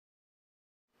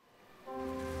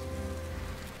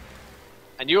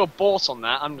and you were bought on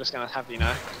that, I'm just going to have you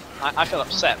know. I feel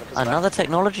upset because Another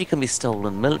technology can be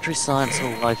stolen. Military science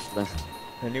or rifling.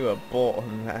 And you were bought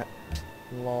on that.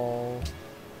 Lol.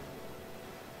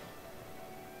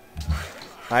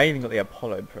 I ain't even got the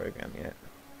Apollo program yet.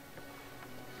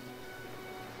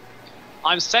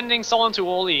 I'm sending someone to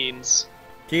Orleans.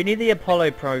 Do you need the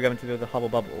Apollo program to build the Hubble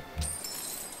Bubble?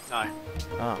 No.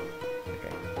 Ah,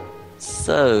 okay.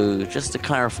 So, just to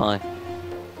clarify,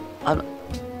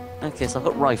 okay, so I've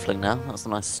got rifling now. That's a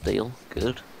nice steal.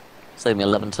 Good. Save me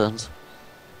 11 turns.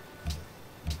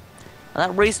 And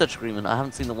that research agreement, I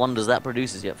haven't seen the wonders that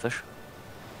produces yet, Fish.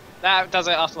 That does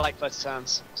it after like 30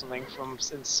 turns or something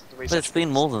since the But research. it's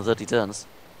been more than 30 turns.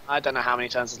 I don't know how many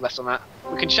turns is left on that.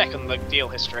 We can check on the deal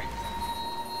history.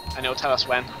 And it'll tell us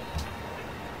when.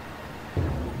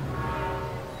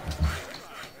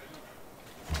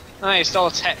 Oh, you stole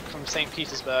a tech from St.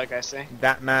 Petersburg, I see.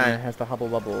 That man has the Hubble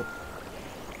Bubble.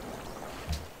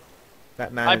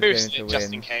 That man I is going boosted to it just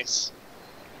win. in case.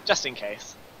 Just in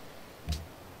case.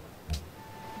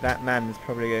 That man is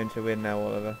probably going to win now,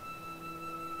 Oliver.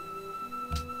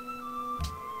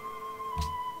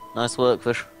 Nice work,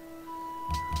 Fish.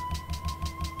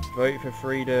 Vote for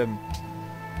freedom.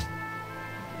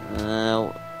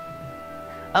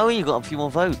 Oh, you got a few more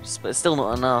votes, but it's still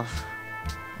not enough.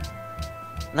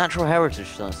 Natural heritage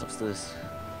signs up to this.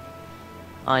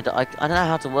 I don't know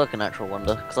how to work a natural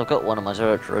wonder, because I've got one in my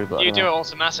territory, but You do it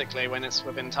automatically when it's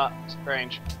within touch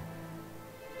range.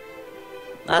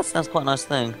 That's quite a nice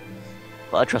thing.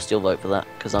 But I trust your vote for that,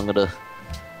 because I'm going to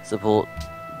support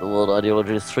the world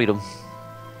ideology of freedom.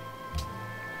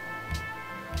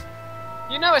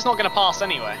 You know it's not going to pass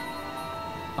anyway.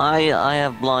 I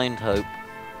have blind hope.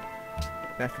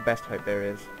 That's the best hope there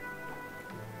is.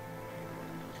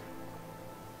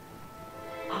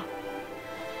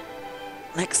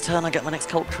 Next turn I get my next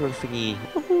cultural thingy.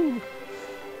 Woohoo!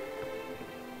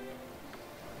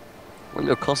 Well,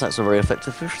 your Cossacks are very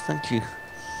effective, Fish, thank you.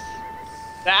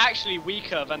 They're actually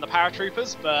weaker than the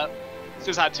paratroopers, but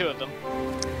still had two of them.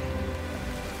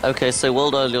 Okay, so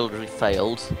world ideology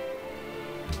failed.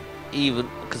 Even,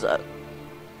 because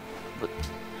but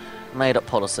made up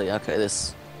policy, okay,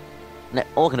 this... Oh,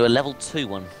 we're going to do a level 2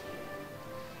 one.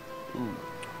 Ooh.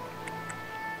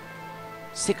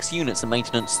 6 units and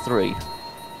maintenance 3.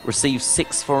 Receive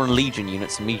 6 foreign legion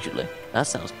units immediately. That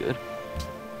sounds good.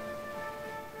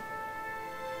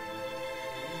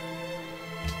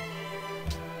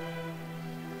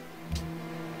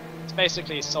 It's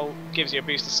basically gives you a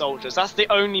boost of soldiers. That's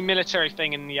the only military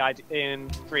thing in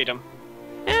Freedom.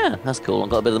 Yeah, that's cool. I've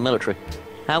got a bit of the military.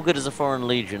 How good is a foreign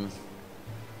legion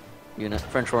unit?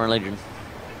 French foreign legion.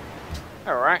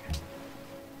 Alright.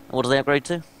 What do they upgrade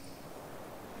to?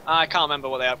 I can't remember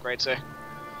what they upgrade to.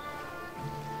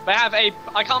 They have I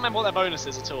can't remember what their bonus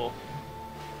is at all.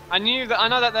 I know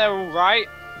that they're alright,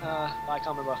 but I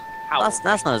can't remember how. That's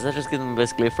nice. They're just giving them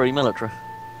basically a free military.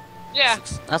 Yeah,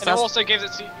 That's and it also gives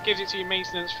it to you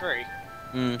maintenance free.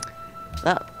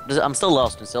 I'm still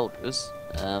last in soldiers.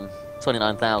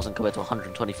 29,000 compared to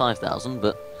 125,000,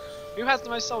 but Who has the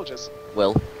most soldiers?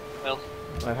 Will. Will.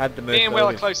 I've had the most. Me and Will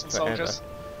are close in forever. soldiers.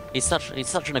 He's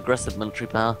such an aggressive military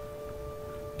power.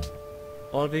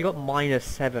 Oliver, you got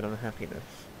 -7 on happiness.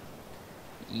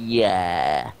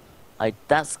 Yeah. I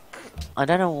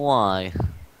don't know why.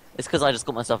 It's because I just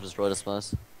got myself destroyed, I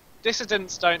suppose.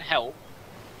 Dissidents don't help.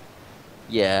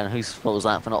 Yeah, and whose fault was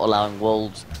that for not allowing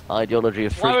world ideology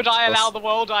of freedom? Why would I allow the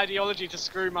world ideology to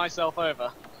screw myself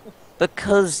over?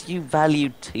 Because you value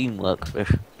teamwork,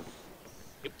 Fish.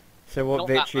 So what Not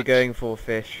bit that you much. going for,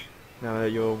 Fish? Now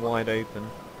that you're wide open.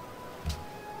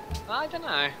 I don't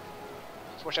know.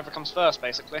 It's whichever comes first,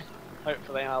 basically.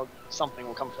 Hopefully, something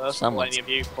will come first. Or Someone's- any of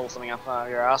you pull something up out of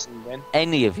your ass and win.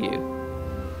 Any of you,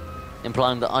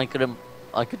 implying that I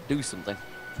could do something.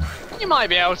 You might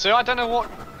be able to. I don't know what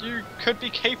you could be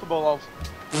capable of.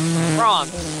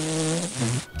 France.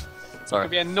 Sorry.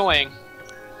 Could be annoying.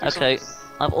 Do Okay, some-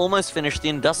 I've almost finished the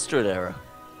industrial era.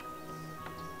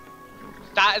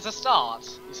 That is a start.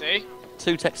 You see.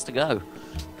 2 techs to go.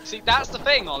 See, that's the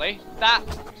thing, Ollie.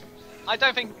 I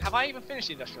don't think. Have I even finished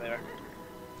the industrial era?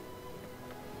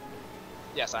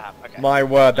 Yes, I have. Okay. My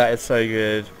word, that is so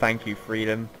good. Thank you,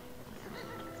 freedom.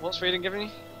 What's freedom giving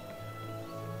you?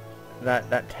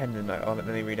 That tender note. Oh, let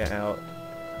me read it out.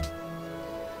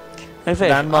 Hey,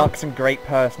 Fish, Landmarks and great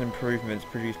person improvements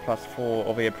produce +4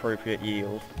 of the appropriate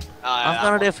yield. I've got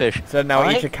an idea, Fish. So now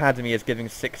I- each academy is giving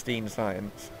 16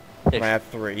 science. Fish, And I have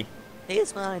 3.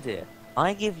 here's my idea.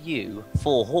 I give you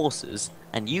 4 horses,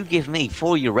 and you give me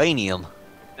 4 uranium.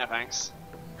 No thanks.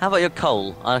 How about your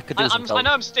coal? I could do some coal. I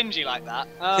know I'm stingy like that.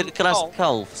 Could I have coal. some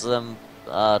coal for some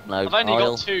No, I've only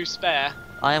oil. got 2 spare.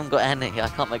 I haven't got any. I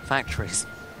can't make factories.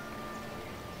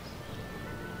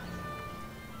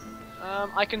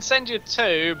 I can send you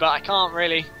 2, but I can't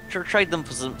really. Should trade them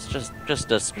for some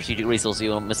just a strategic resource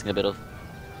you're missing a bit of.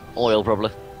 Oil,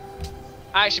 probably.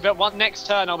 Actually, but next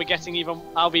turn I'll be getting even.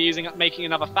 I'll be making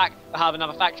another have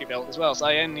another factory built as well. So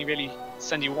I only really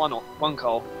send you one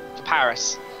coal for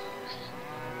Paris.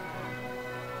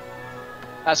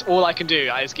 That's all I can do.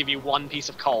 I just give you 1 piece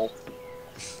of coal.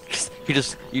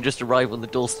 You just arrive on the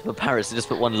doorstep of Paris and just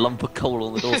put 1 lump of coal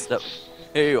on the doorstep.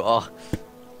 Here you are.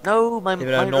 No, my. You've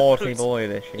been a naughty boy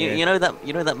this year. You know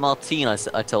that Martine I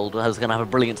told I was going to have a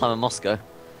brilliant time in Moscow.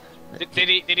 Did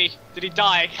he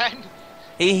die again?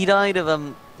 He died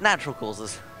of natural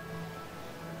causes.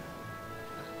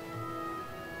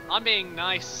 I'm being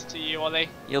nice to you, Ollie.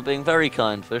 You're being very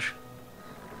kind, Fish.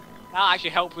 That'll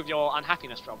actually help with your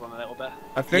unhappiness problem a little bit.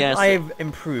 I think Yes, I've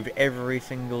improved every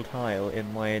single tile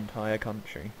in my entire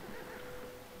country.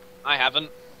 I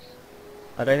haven't.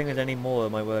 I don't think there's any more that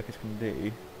my workers can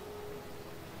do.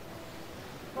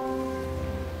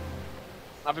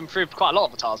 I've improved quite a lot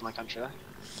of the tiles in my country, though.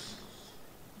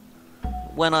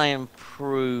 When I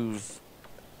improve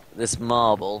this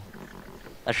marble,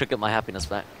 I should get my happiness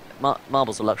back.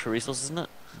 Marble's a luxury resource, isn't it?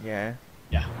 Yeah.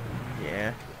 Yeah.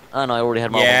 Yeah. Oh no, I already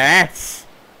had marble. Yes!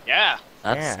 Yeah.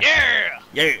 That's... Yeah.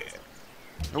 Yeah!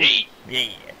 Yeet. Yeah!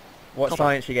 What Come on.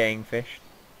 science you getting, Fish?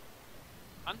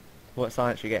 Hun? What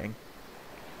science you getting?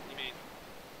 You mean?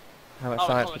 How much Oh,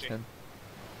 science ecology. percent?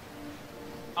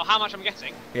 Oh, how much I'm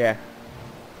getting? Yeah.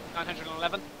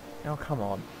 911. Oh, come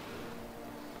on.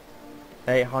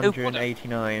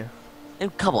 889. Oh,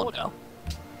 come on Order. now.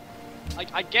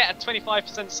 I get a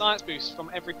 25% science boost from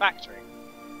every factory.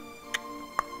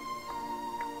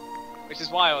 Which is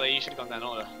why, Ollie, you should have gone down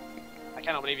order. I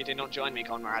cannot believe you did not join me,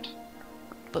 Conrad.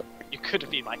 But you could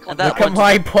have been my And Conrad. that Look at point-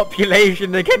 my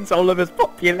population against Oliver's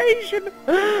population!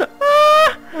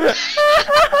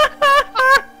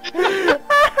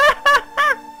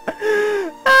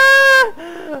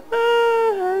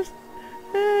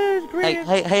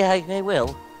 Hey,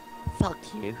 Will. Fuck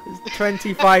you. There's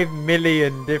 25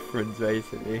 million difference,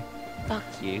 basically. Fuck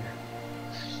you.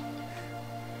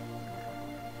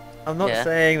 I'm not Yeah.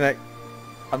 saying that...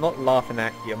 I'm not laughing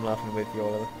at you, I'm laughing with you,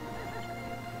 Oliver.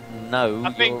 No.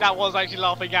 I think you're- that was actually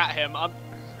laughing at him. I'm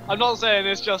not saying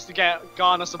this just to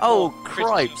garner support. Oh, criticism.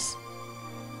 cripes.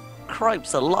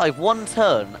 Cripes alive. 1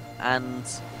 turn, and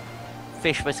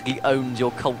Fish basically owns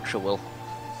your culture, Will.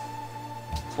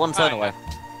 It's 1 turn Oh, away.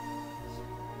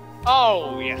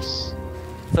 Oh, yes.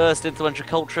 First influential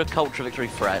culture victory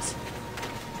threat.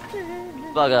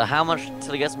 Bugger, how much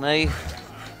till he gets me?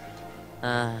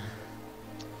 A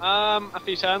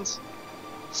few turns.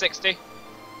 60.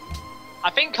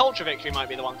 I think culture victory might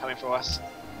be the one coming for us.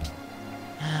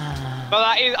 But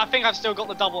that is, I think I've still got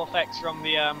the double effects from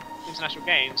the international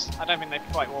games. I don't think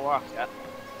they've quite wore off yet.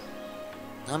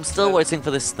 I'm still waiting for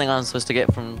this thing I'm supposed to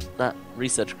get from that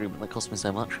research group that cost me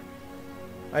so much.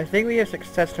 I think we have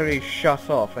successfully shut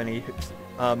off any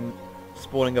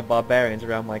spawning of barbarians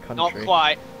around my country. Not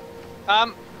quite.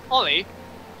 Ollie,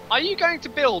 are you going to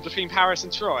build between Paris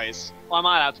and Troyes? Or am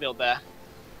I allowed to build there?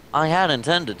 I had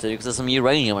intended to, because there's some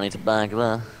uranium I need to bag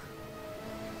there.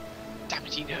 Damn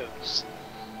it, he knows.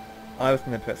 I was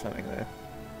going to put something there.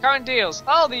 Current deals.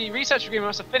 Oh, the research agreement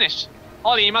must have finished.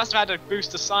 Ollie, you must have had a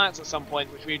boost of science at some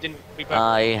point, which we didn't. We both.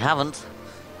 I haven't.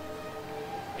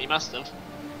 You must have.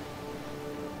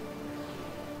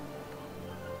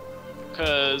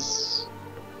 Because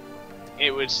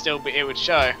it would still be. It would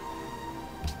show.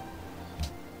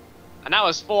 And that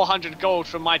was 400 gold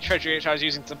from my treasury, which I was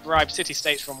using to bribe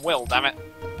city-states from Will. Damn it.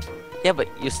 Yeah, but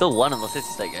you still won in the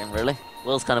city-state game, really.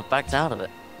 Will's kind of backed out of it.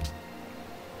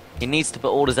 He needs to put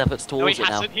all his efforts No, towards he it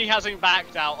now. hasn't. He hasn't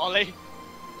backed out, Ollie.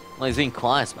 Well, he's been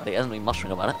quiet about it. He hasn't been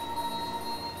muttering about it.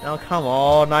 Oh, come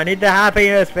on, I need the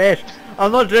happiness, Fish!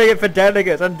 I'm not doing it for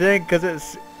delegates, I'm doing it because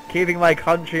it's keeping my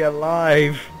country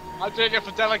alive. I'm doing it for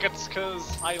delegates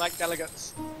because I like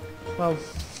delegates. Well,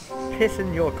 piss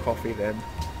in your coffee then.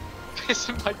 Piss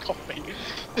in my coffee.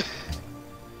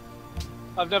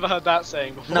 I've never heard that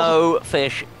saying before. No,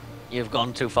 Fish. You've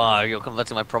gone too far. You're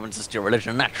converting my provinces to your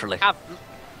religion naturally. Haven't.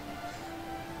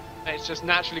 It's just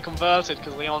naturally converted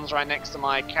because Lyon's right next to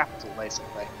my capital,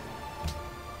 basically.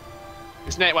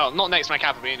 It's well, not next to my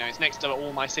capital, but, you know, it's next to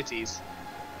all my cities.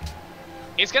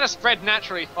 It's going to spread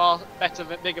naturally far better,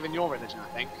 bigger than your religion, I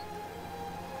think.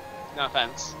 No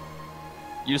offense.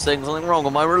 You saying something wrong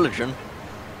with my religion?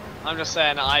 I'm just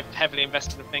saying that I've heavily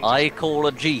invested in things. I call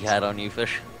a jihad on you,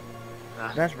 Fish.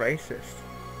 That's racist.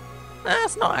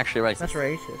 That's not actually racist. That's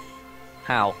racist.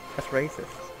 How? That's racist.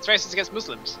 It's racist against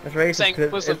Muslims. It's racist Saying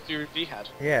 'cause Muslims do jihad.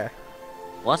 yeah.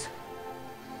 What?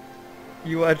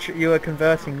 You are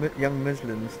converting young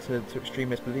Muslims to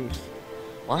extremist beliefs.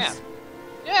 What? Yeah.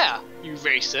 Yeah, you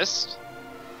racist.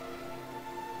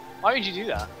 Why would you do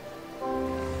that?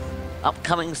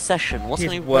 Upcoming session. What's He's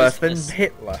going to be worse than this?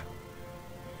 Hitler.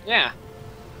 Yeah,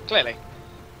 clearly.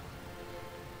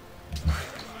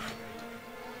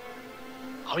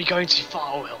 Are we going too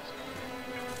far, Will?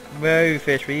 No,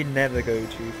 Fish, we never go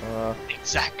too far.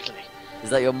 Exactly. Is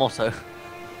that your motto?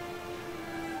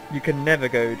 You can never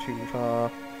go too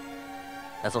far.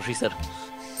 That's what she said.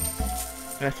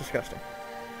 That's disgusting.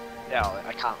 Yeah,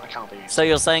 I can't believe it. So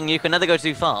you're saying you can never go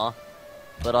too far,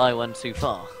 but I went too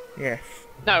far. Yes.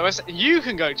 No, you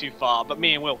can go too far, but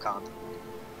me and Will can't.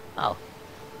 Oh.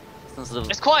 Some sort of...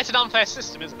 It's quite an unfair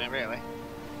system, isn't it, really?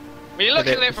 When you look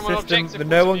at it from an objective but point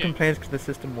no of one view. complains because the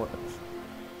system works.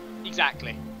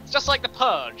 Exactly. It's just like the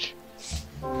Purge.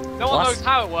 No one What? knows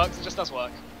how it works, it just does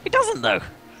work. It doesn't though.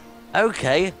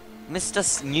 Okay,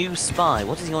 Mr. New Spy.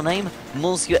 What is your name?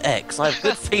 Monsieur X. I have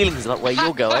good feelings about where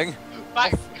you're going.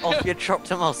 Back. Off your trip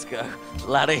to Moscow,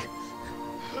 laddie.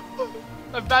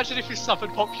 Imagine if you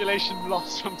suffered population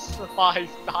loss from spies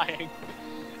dying.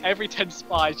 Every 10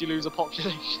 spies you lose a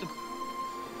population.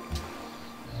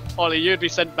 Ollie, you'd be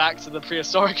sent back to the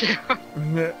prehistoric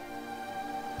era.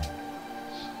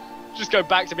 Just go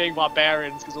back to being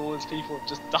barbarians because all these people have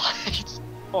just died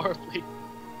horribly.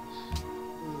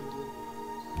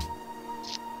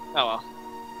 Oh well.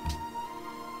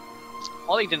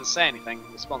 Ollie didn't say anything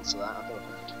in response to that. I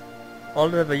thought.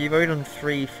 Oliver, you've already done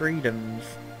 3 freedoms.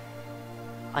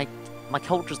 My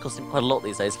culture's costing quite a lot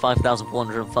these days.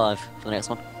 5,405 for the next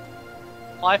one.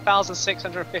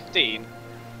 5,615.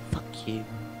 Fuck you,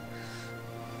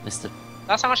 Mr.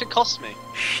 That's how much it cost me.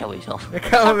 Show it off. Look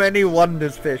how many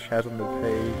wonders Fish has on the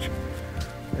page.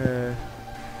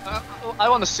 I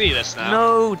want to see this now.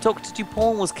 No, Dr.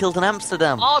 Dupont was killed in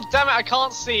Amsterdam. Oh damn it! I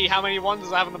can't see how many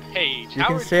wonders I have on the page. You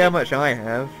can see how much I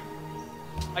have.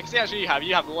 I can see how much you have.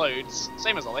 You have loads.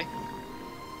 Same as Ollie.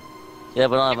 Yeah,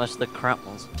 but I have most of the crap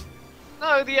ones.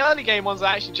 No, the early game ones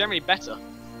are actually generally better.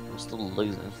 I'm still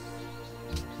losing.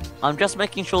 I'm just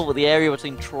making sure that the area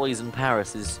between Troyes and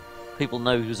Paris is... people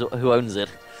know who owns it.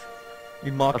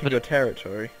 You're marking your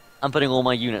territory. I'm putting all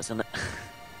my units in it.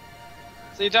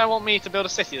 So you don't want me to build a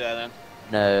city there then?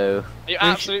 No. Are you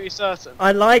absolutely certain?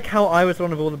 I like how I was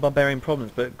one of all the barbarian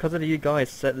problems, but because of you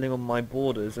guys settling on my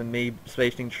borders and me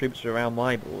stationing troops around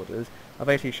my borders, I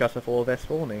basically shut off all their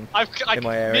spawning in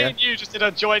my area. Me and you just did a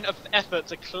joint effort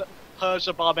to purge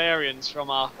the barbarians from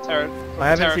our territory. I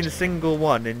haven't seen a single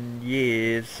one in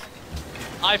years.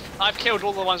 I've killed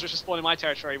all the ones which are spawned in my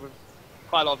territory with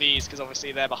quite a lot of ease because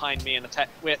obviously they're behind me and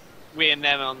we and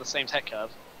them are on the same tech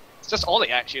curve. It's just Ollie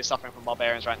actually is suffering from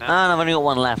barbarians right now. And I've only got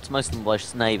one left. Most of them by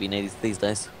Navy these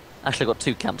days. Actually, I've got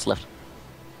 2 camps left.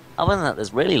 Other than that,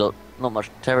 there's really not much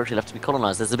territory left to be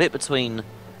colonised. There's a bit between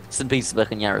St.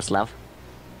 Petersburg and Yaroslav.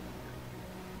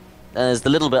 And there's the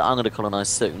little bit I'm going to colonise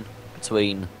soon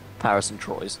between Paris and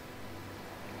Troyes.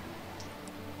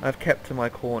 I've kept to my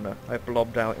corner. I've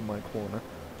blobbed out in my corner.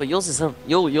 But yours is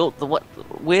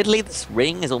weirdly this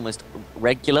ring is almost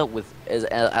regular with as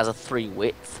a 3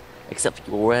 width, except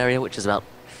for your area, which is about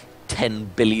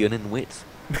 10 billion in width.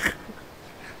 Well,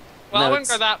 No, I wouldn't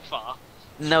it's- go that far.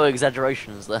 No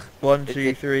exaggerations there. 1,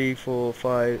 2, 3, 4,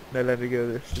 5. No, let me go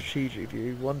with the strategic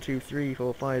view. 1, 2, 3,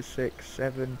 4, 5, 6,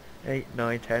 7, 8,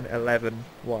 9, 10, 11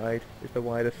 wide is the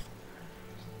widest.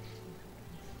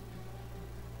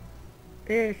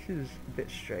 This is a bit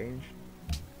strange.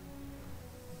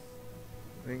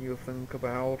 When you think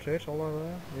about it,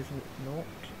 Oliver, isn't it not?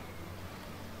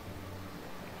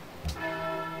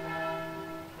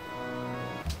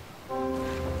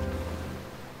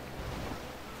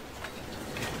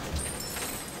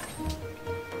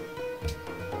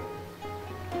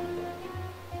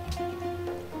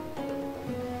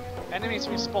 Enemies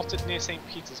we spotted near St.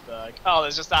 Petersburg. Oh,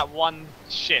 there's just that one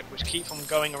ship which keeps on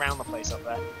going around the place up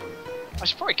there. I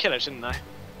should probably kill it, shouldn't I?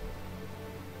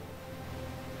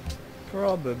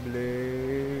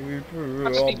 Probably.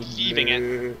 I've just been leaving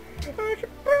it. I should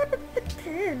probably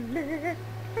kill it.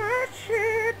 I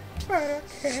should, but I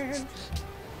can't.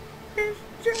 It's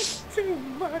just too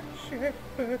much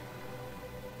effort.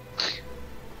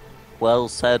 Well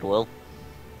said, Will.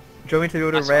 Do you want me to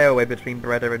build a That's railway between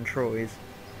Breda and Troyes?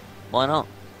 Why not?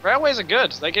 Railways are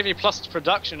good. They give you plus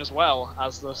production as well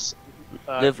as the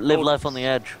Live life on the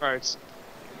edge. roads.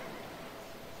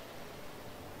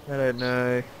 I don't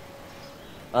know.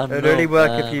 I'm It would only not,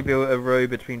 work if you built a road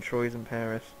between Troyes and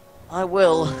Paris. I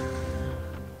will.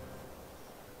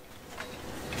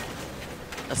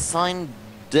 Assign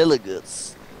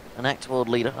delegates. An active world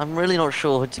leader. I'm really not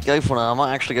sure who to go for now. I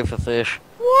might actually go for fish.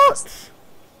 What?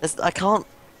 I can't...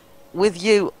 With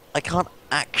you, I can't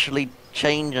actually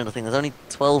change anything. There's only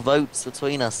 12 votes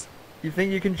between us. You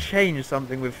think you can change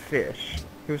something with fish?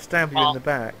 He'll stab you in the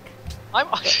back.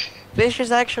 Fish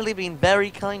has actually been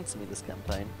very kind to me this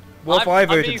campaign. What if I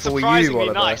voted for you,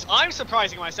 Oliver? Nice. I'm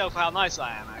surprising myself how nice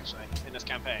I am, actually, in this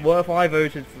campaign. What if I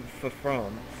voted for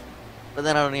France? But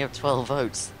then I only have 12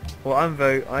 votes. Well, I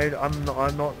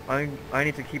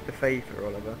need to keep the faith here,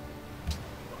 Oliver.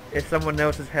 If someone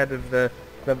else is head of the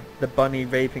bunny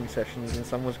raping sessions, then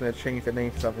someone's going to change their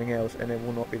name to something else, and it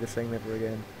will not be the same ever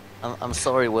again. I'm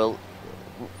sorry, Will.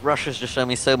 Russia's just shown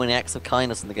me so many acts of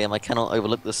kindness in the game. I cannot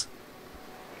overlook this.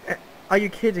 Are you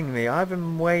kidding me? I've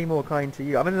been way more kind to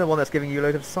you. I'm the one that's giving you a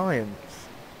load of science.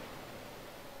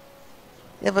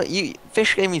 Yeah, but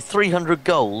Fish gave me 300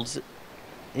 gold.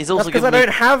 He's also That's because I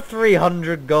don't have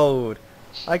 300 gold.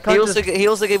 I can't he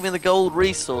also gave me the gold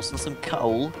resource and some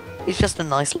coal. He's just a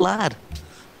nice lad.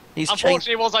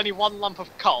 Unfortunately, it was only one lump of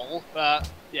coal, but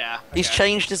yeah. Okay. He's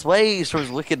changed his ways from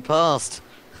his wicked past.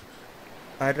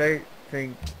 I don't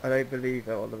believe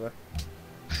that, Oliver.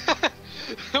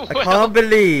 Well, I can't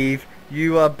believe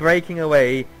you are breaking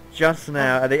away just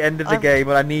now at the end of the game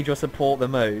when I need your support the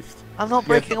most. I'm not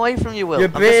breaking away from you, Will. You're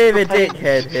a bit of a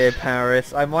dickhead here,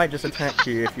 Paris. I might just attack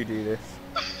you if you do this.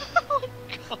 Oh,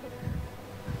 God.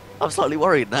 I'm slightly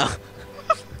worried now.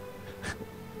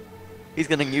 He's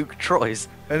gonna nuke Troy's.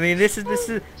 I mean, this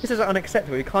is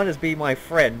unacceptable. You can't just be my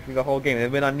friend through the whole game,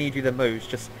 and when I need you the most,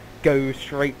 just go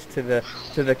straight to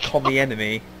the commie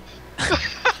enemy.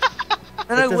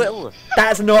 No, Will.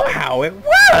 That's not how it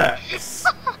works.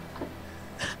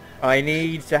 I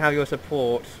need to have your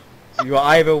support. You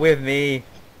are either with me,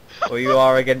 or you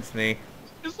are against me.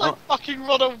 It's like fucking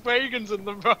Ronald Reagan's in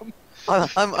the rum.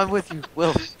 I'm with you,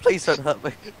 Will. Please don't hurt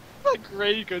me. Like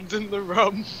Reagan's in the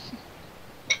rum.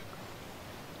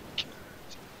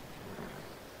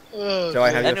 Do I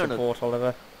have your support,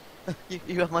 Oliver?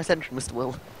 You have my attention, Mr.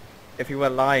 Will. If you were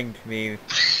lying to me,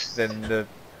 then the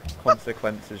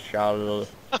consequences shall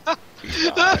be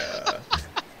dire.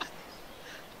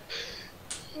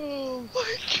 Oh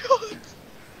my God.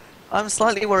 I'm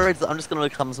slightly worried that I'm just going to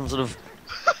become some sort of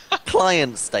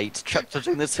client state trapped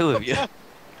between the two of you.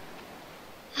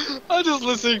 I'm just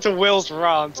listening to Will's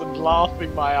rant and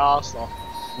laughing my ass off.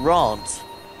 Rant?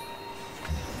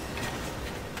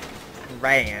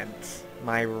 Rant.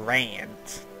 My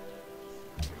rant.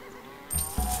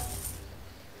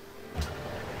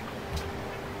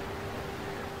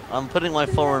 I'm putting my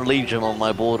foreign legion on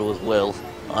my border with Will.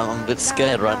 I'm a bit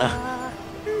scared right now.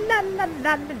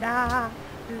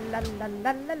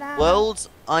 World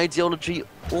ideology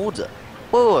order.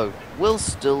 Whoa, Will's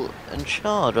still in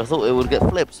charge. I thought it would get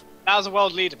flipped. That was a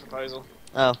world leader proposal.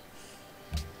 Oh.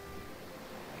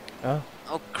 Oh.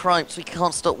 Oh, cripes, we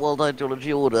can't stop world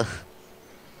ideology order.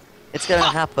 It's going to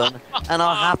happen, and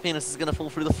our happiness is going to fall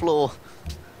through the floor.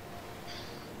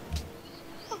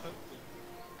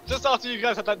 Just after you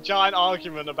guys had that giant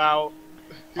argument about...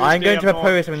 I'm going to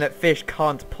propose something that Fish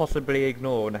can't possibly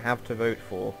ignore and have to vote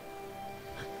for.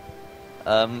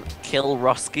 Kill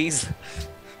Ruskies.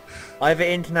 Either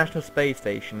International Space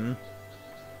Station,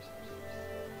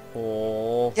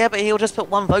 or... Yeah, but he'll just put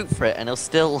one vote for it, and he'll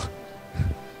still...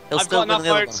 I've got enough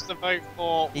votes to vote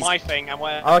for my thing, and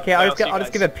where... Okay, I'll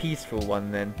just give a peaceful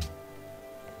one then.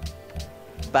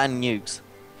 Ban nukes.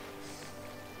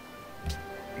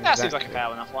 That seems like a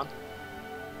fair enough one.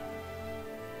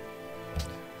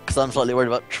 Because I'm slightly worried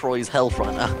about Troy's health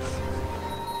right now.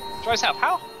 Troy's health?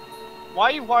 How?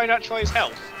 Why are you worried about Troy's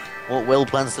health? What Will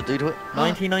plans to do to it?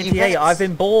 1998, I've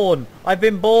been born! I've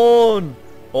been born!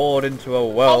 Born into a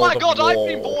world Oh my God, of war. I've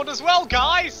been born as well,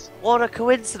 guys! What a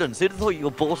coincidence! Who'd have thought you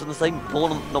were born on the same...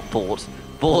 Born on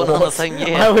the same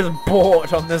year? I was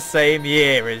bought on the same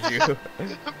year as you.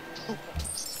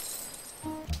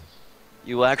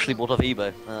 You were actually bought off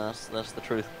eBay. That's the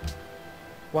truth.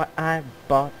 What I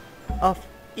bought off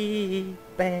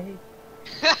eBay.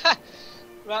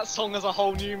 That song has a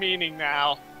whole new meaning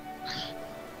now.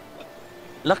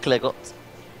 Luckily I got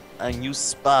a new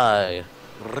spy.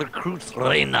 Recruit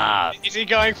Reynard. Is he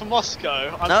going for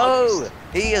Moscow? No!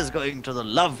 He is going to the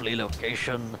lovely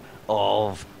location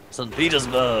of St.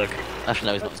 Petersburg. Actually,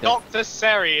 no, he's not. Dr.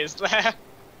 Seri is there.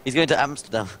 He's going to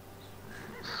Amsterdam.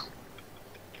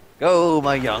 Go,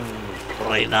 my young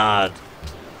Reynard.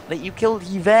 Like, you killed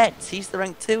Yvette. He's the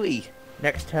rank 2E.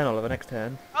 Next turn, Oliver, next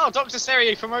turn. Oh, Dr.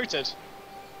 Seri promoted.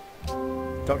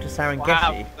 Dr. Sarangesi.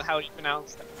 Wow, how you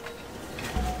pronounce it.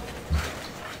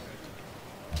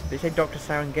 Did you say Dr.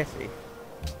 Sarangesi?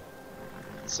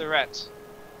 Surette.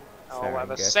 or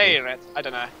whatever. Sayret. I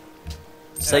don't know.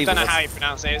 I don't know how you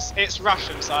pronounce it. It's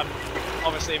Russian, so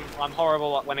I'm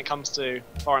horrible when it comes to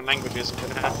foreign languages and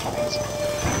pronouncing things.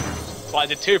 That's what I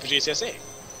did too for GCSE.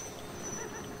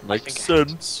 Makes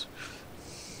sense.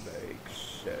 Makes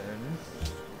sense.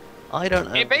 I don't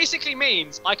know. It basically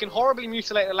means I can horribly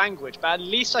mutilate a language, but at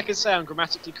least I can say I'm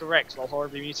grammatically correct while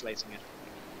horribly mutilating it.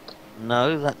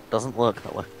 No, that doesn't work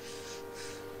that way.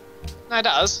 No, it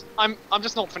does. I'm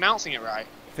just not pronouncing it right.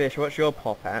 Fish, what's your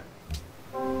pop at?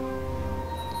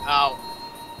 Oh,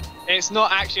 it's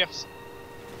not actually.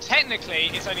 Technically,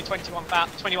 it's only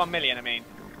 21 million. I mean,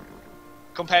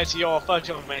 compared to your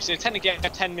 31 million, so technically you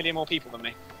have 10 million more people than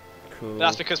me. Cool. But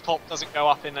that's because pop doesn't go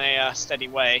up in a steady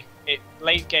way.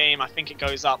 Late game, I think it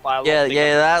goes up by a lot.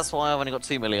 Yeah, that's why I've only got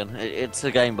 2 million. It's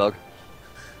a game bug.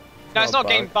 No, it's not a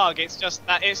game bug. It's just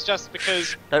that. It's just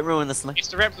because. Don't ruin this thing. It's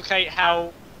to replicate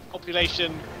how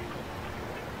population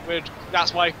would.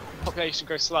 That's why population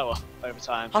grows slower over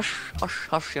time. Hush, hush,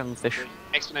 hush, young fish.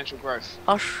 Exponential growth.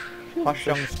 Hush. Hush,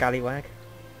 young scallywag.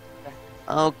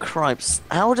 Oh, cripes.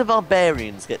 How do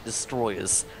barbarians get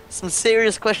destroyers? Some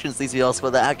serious questions need to be asked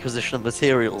about the acquisition of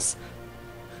materials.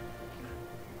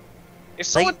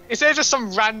 Is there just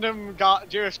some random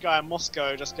Jewish guy in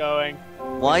Moscow just going...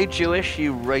 Why Jewish,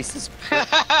 you racist?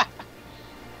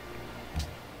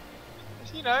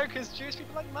 You know, because Jewish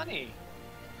people like money.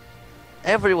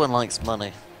 Everyone likes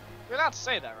money. You're allowed to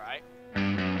say that, right?